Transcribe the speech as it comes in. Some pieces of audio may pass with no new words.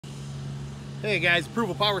Hey guys,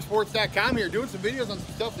 ApprovalPowersports.com here, doing some videos on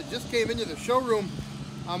some stuff that just came into the showroom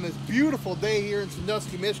on this beautiful day here in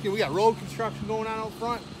Sandusky, Michigan. We got road construction going on out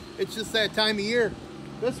front. It's just that time of year.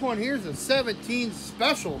 This one here is a 17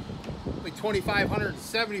 special, like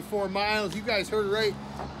 2,574 miles. You guys heard it right,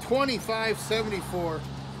 2,574.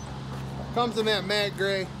 Comes in that matte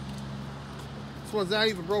gray. This one's not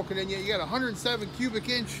even broken in yet. You got a 107 cubic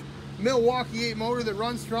inch Milwaukee 8 motor that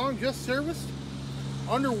runs strong, just serviced,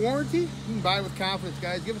 under warranty. You can buy with confidence,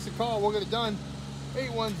 guys. Give us a call. We'll get it done.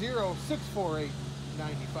 810-648-9500.